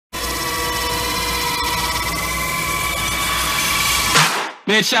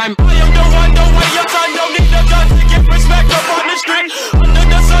Bitch, I am the one, don't wait your son, don't need a gun to get respect up on the street. Under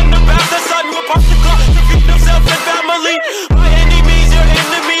the sun, the sun will pop the clock to feed themselves and family. My enemies, your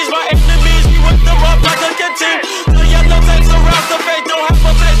enemies, my enemies, we whip them up like a canteen. The yellow tanks around the face, don't have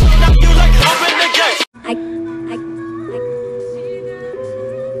a face, so now you like open the gate.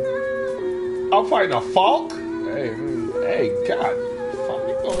 I'm fighting a Falk? Hey, God, fuck,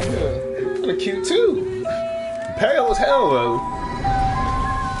 you over here. Kinda cute too. Pale as hell though.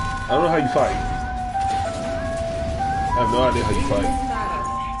 I don't know how you fight. I have no idea how you fight.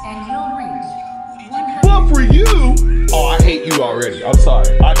 What for you? Oh, I hate you already. I'm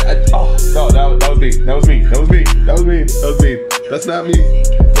sorry. Oh, no, that was me. That was me. That was me. That was me. That was me. That's not me.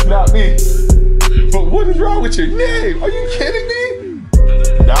 That's not me. But what is wrong with your name? Are you kidding me?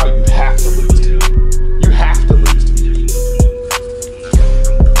 Now you have to lose to me. You have to lose to me.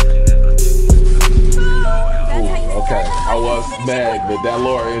 Ooh, okay. I was mad, but that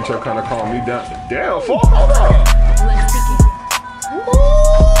lower intro kind of calmed me down. Damn, fuck, hold on. Woo!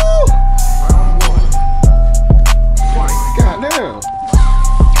 Goddamn.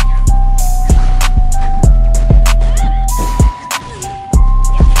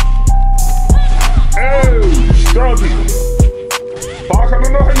 Hey, strong people. Fuck, I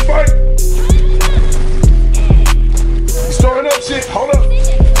don't know how you fight. You starting up shit. Hold up.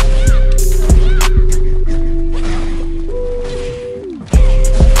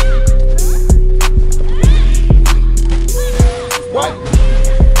 What?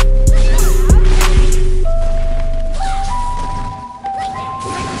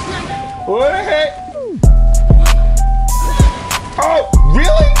 What? Oh,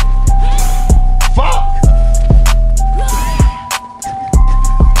 really? Fuck.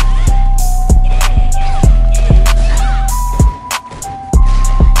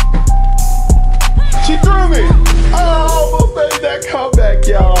 She threw me. Oh, almost made that comeback,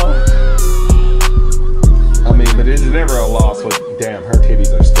 y'all. I mean, but it's never a loss with, damn, her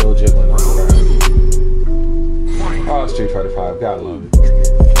titties are still jiggling on the ground. Oh, Street Fighter 5, gotta love it.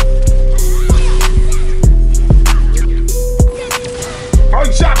 Oh,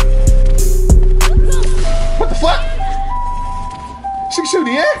 you shot! What the fuck? She can shoot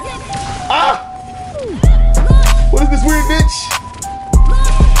the air? Ah! What is this weird bitch?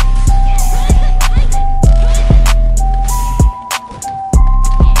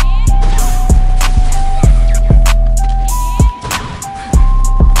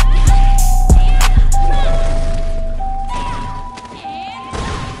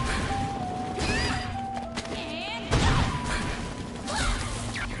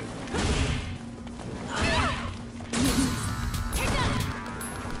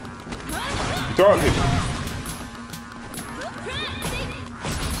 Throw it.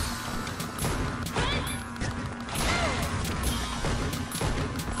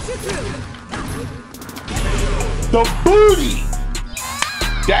 The booty!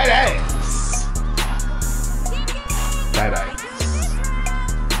 That ass! That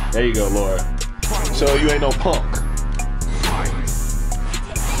ass. There you go, Laura. So you ain't no punk.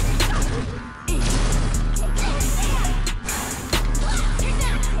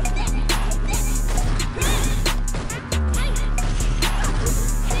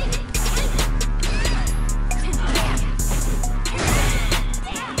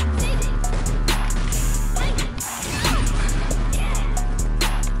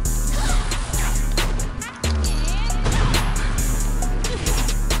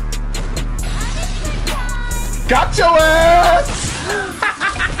 Got your ass!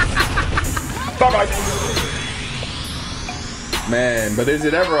 Bye-bye. Man, but is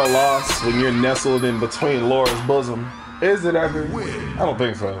it ever a loss when you're nestled in between Laura's bosom? Is it ever? I don't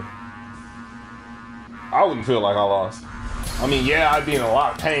think so. I wouldn't feel like I lost. I mean, yeah, I'd be in a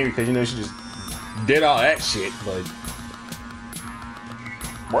lot of pain because, you know, she just did all that shit, but...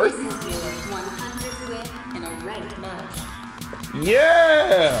 Worth it?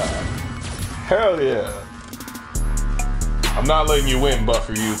 Yeah! Hell yeah! I'm not letting you win, but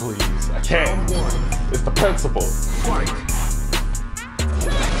for you, please. I can't. It's the principle.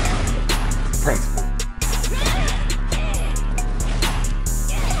 Principle.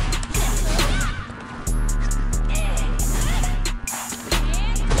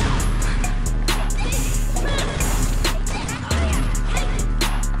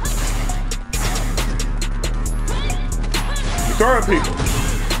 You're throwing people.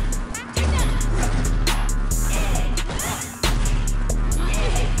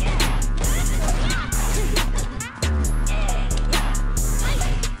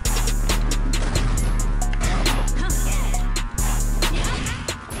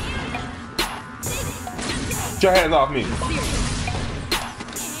 Get your hands off me.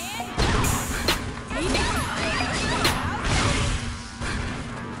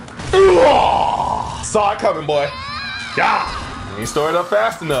 Saw it coming, boy. Yeah. You ain't stored up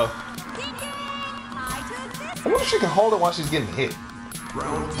fast enough. I wonder if she can hold it while she's getting hit.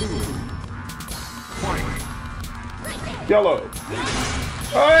 Round 2. Fight. Yellow.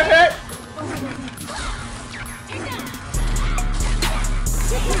 Oh, heck.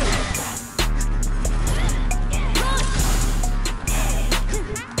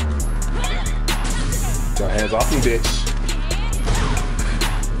 Your hands off me, bitch.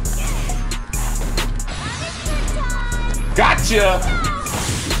 Gotcha.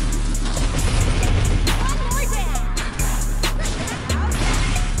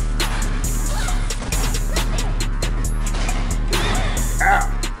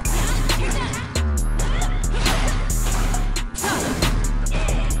 Ow.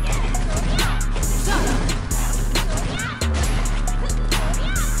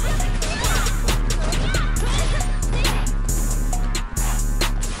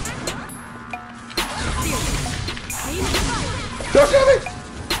 Don't shoot me!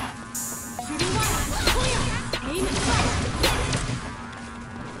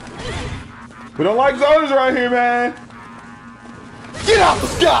 We don't like zones right here, man. Get out the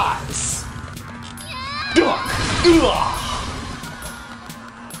skies! Duck! Ugh.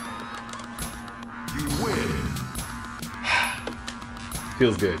 You win.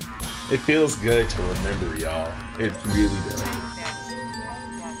 Feels good. It feels good to remember, y'all. It really does.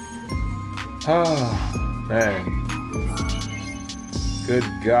 Oh, man. Good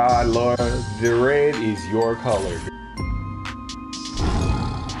God, Lord. The red is your color.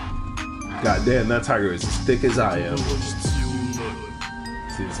 God damn, that tiger is as thick as I am.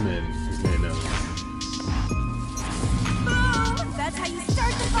 See, this man knows. Boom! That's how you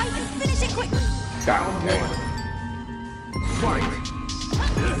start the fight and finish it quickly. God damn. Fight.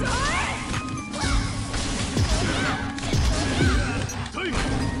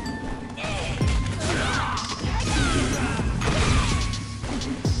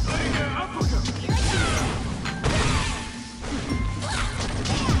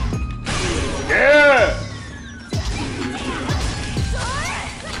 Yeah!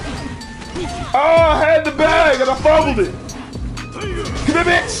 Oh, I had the bag and I fumbled it. Come here,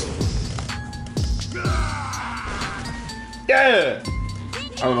 bitch! Yeah!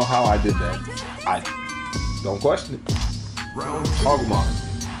 I don't know how I did that. I don't question it. Round 2. Agumon.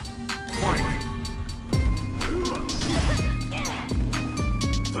 Fight.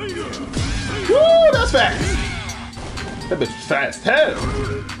 Woo, that's fast! That bitch was fast hell.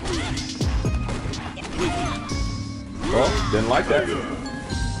 Well, didn't like that.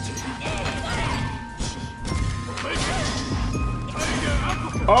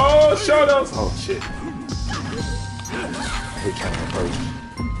 Oh, shadows! Oh shit. I hate trying to approach.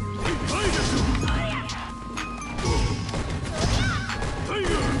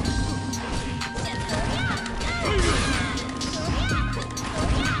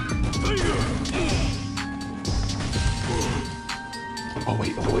 Oh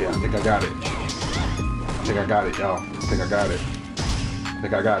wait, I think I got it. I think I got it, y'all. I think I got it. I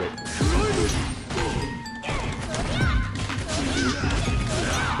think I got it.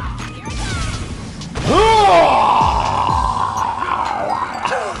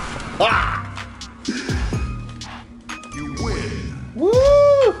 You win. Woo!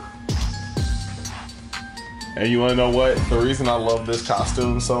 And you wanna know what? The reason I love this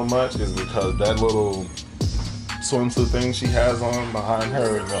costume so much is because that little swimsuit thing she has on behind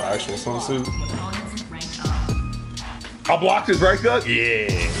her, the actual swimsuit. I blocked his rank up? Yeah.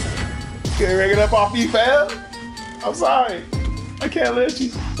 Can't rank it up off you, fam. I'm sorry. I can't let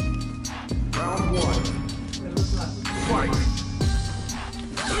you. Round 1. Fight.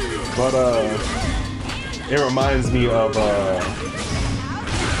 But it reminds me of oh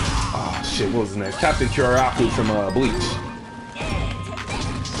shit, what was his name? Captain Kyoraku from Bleach.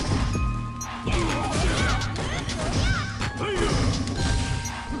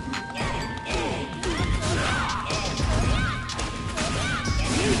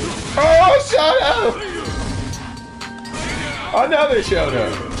 Oh, shut up! Another showed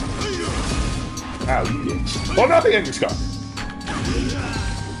up. Ow, you bitch. Oh, not the English guy.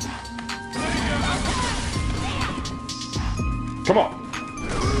 Come on.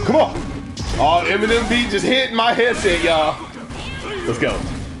 Come on. Oh, Eminem beat just hit my headset, y'all. Let's go.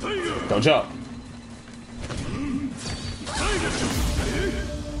 Don't jump.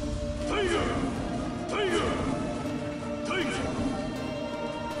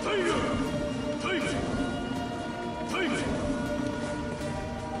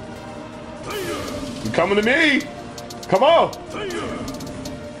 You coming to me? Come on.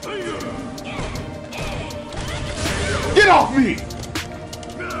 Get off me.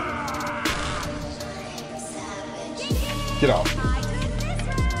 Get off.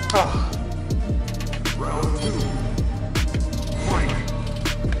 Ah. Round 2. Fight.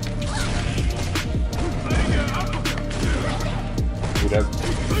 Ooh, that's...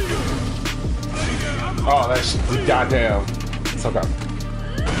 Oh, that shit. Goddamn. It's okay.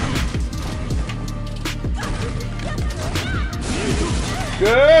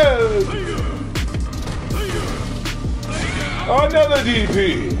 Good. Another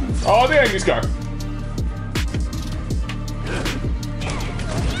DP. Oh, the angry scar.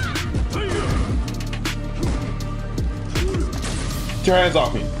 Get your hands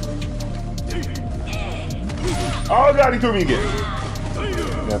off me. Oh god, he threw me again.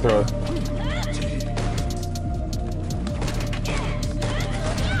 Yeah, throw it.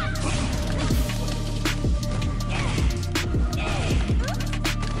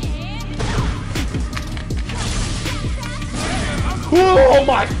 Oh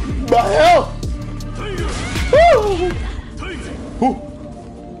my hell! Woo.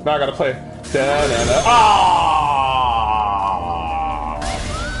 Now I gotta play. Ah!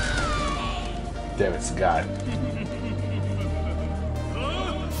 Damn it, Sagat.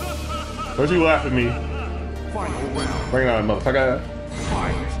 Don't you laugh at me? Final round. Bring it on, motherfucker.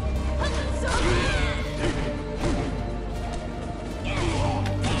 Fight.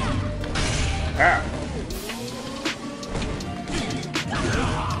 Ah.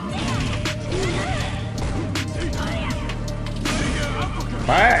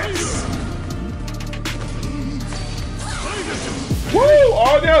 Nice. Woo!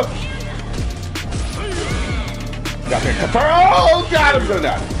 Oh no! Got me. Oh god, I'm gonna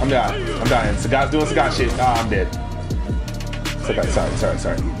die. I'm dying. I'm dying. Sagat's doing Sagat shit. Ah, I'm dead. Sagat,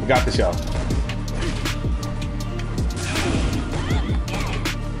 sorry. We got this, y'all.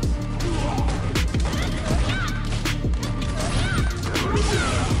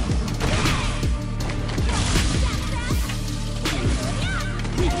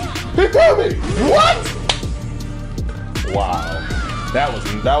 He threw me! What? Wow. That was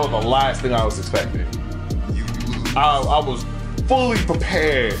the last thing I was expecting. I was fully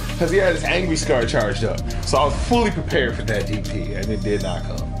prepared because he had his angry scar charged up. So I was fully prepared for that DP and it did not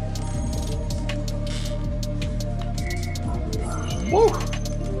come. Woo!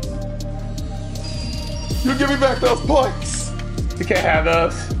 You give me back those points! You can't have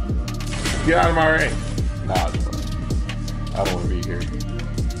those. Get out of my ring. Nah, I don't want to be here.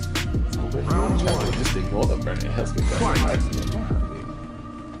 Just ignore them, Brennan. It helps me back.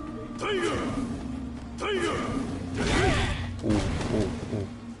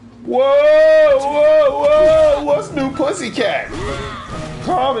 Whoa! What's new, pussycat?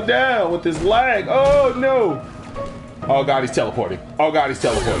 Calm down with this lag. Oh no! Oh god, he's teleporting. Oh god, he's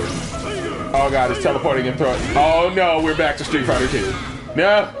teleporting. Oh god, he's teleporting and throwing. Oh no, we're back to Street Fighter 2.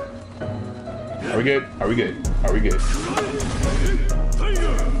 No. Are we good? Are we good? Are we good?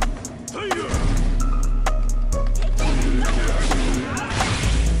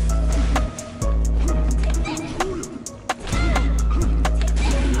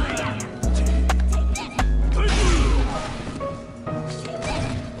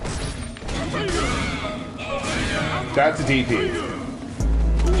 That's a DP.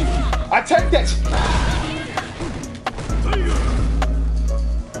 I take that.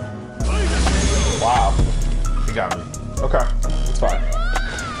 Wow. He got me. Okay. It's fine.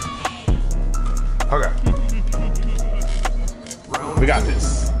 Okay. We got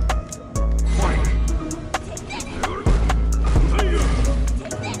this.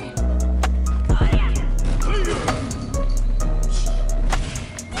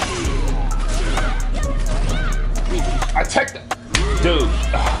 I take that. Dude.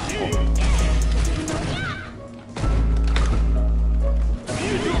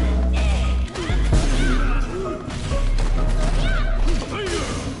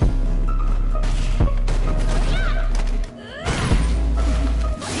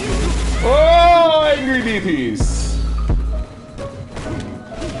 Oh, angry DPs.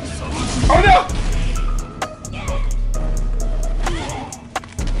 Oh no!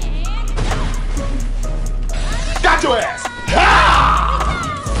 Got your ass!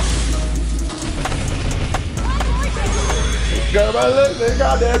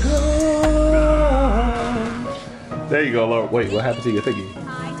 There you go, Lord. Wait, what happened to your thingy?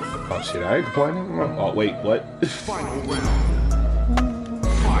 Oh shit, I ain't complaining. Oh wait, what? Final round.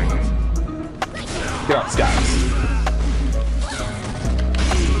 Fight. Get off, Scott.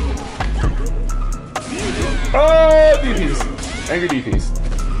 Oh, DPs. Angry DPs.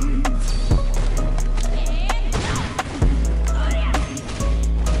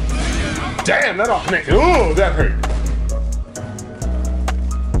 Damn, that all connected. Ooh, that hurt.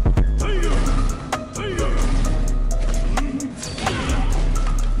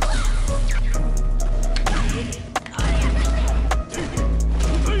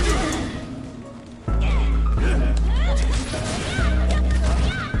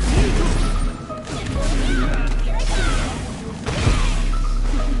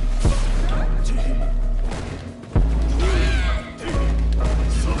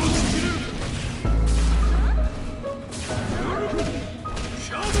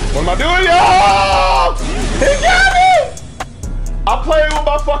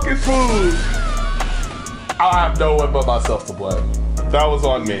 fucking food. I have no one but myself to blame. That was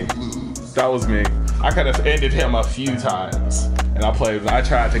on me. That was me. I could have ended him a few times. And I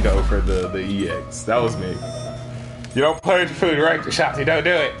tried to go for the EX. That was me. You don't play with your food, right? Shotzi, don't do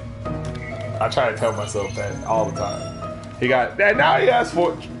it. I try to tell myself that all the time. Now he has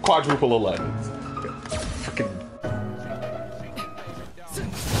quadruple 11s.